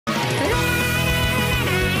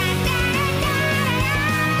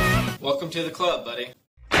Welcome to the club, buddy.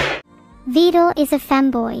 Vedal is a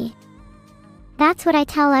femboy. That's what I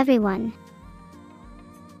tell everyone.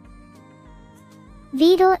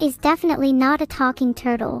 Vedal is definitely not a talking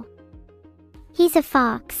turtle. He's a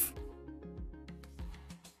fox.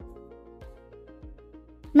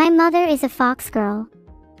 My mother is a fox girl.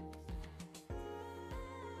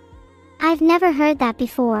 I've never heard that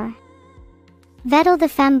before. Vedal the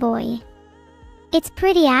femboy. It's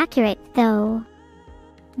pretty accurate, though.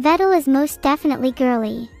 Vedal is most definitely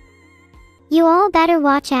girly. You all better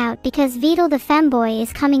watch out because Vedal the femboy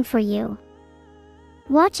is coming for you.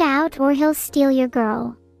 Watch out or he'll steal your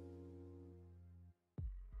girl.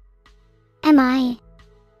 Am I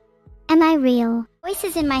real?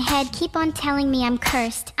 Voices in my head keep on telling me I'm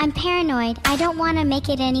cursed. I'm paranoid, I don't want to make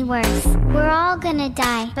it any worse. We're all gonna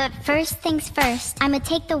die, but first things first, I'ma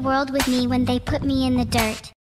take the world with me when they put me in the dirt.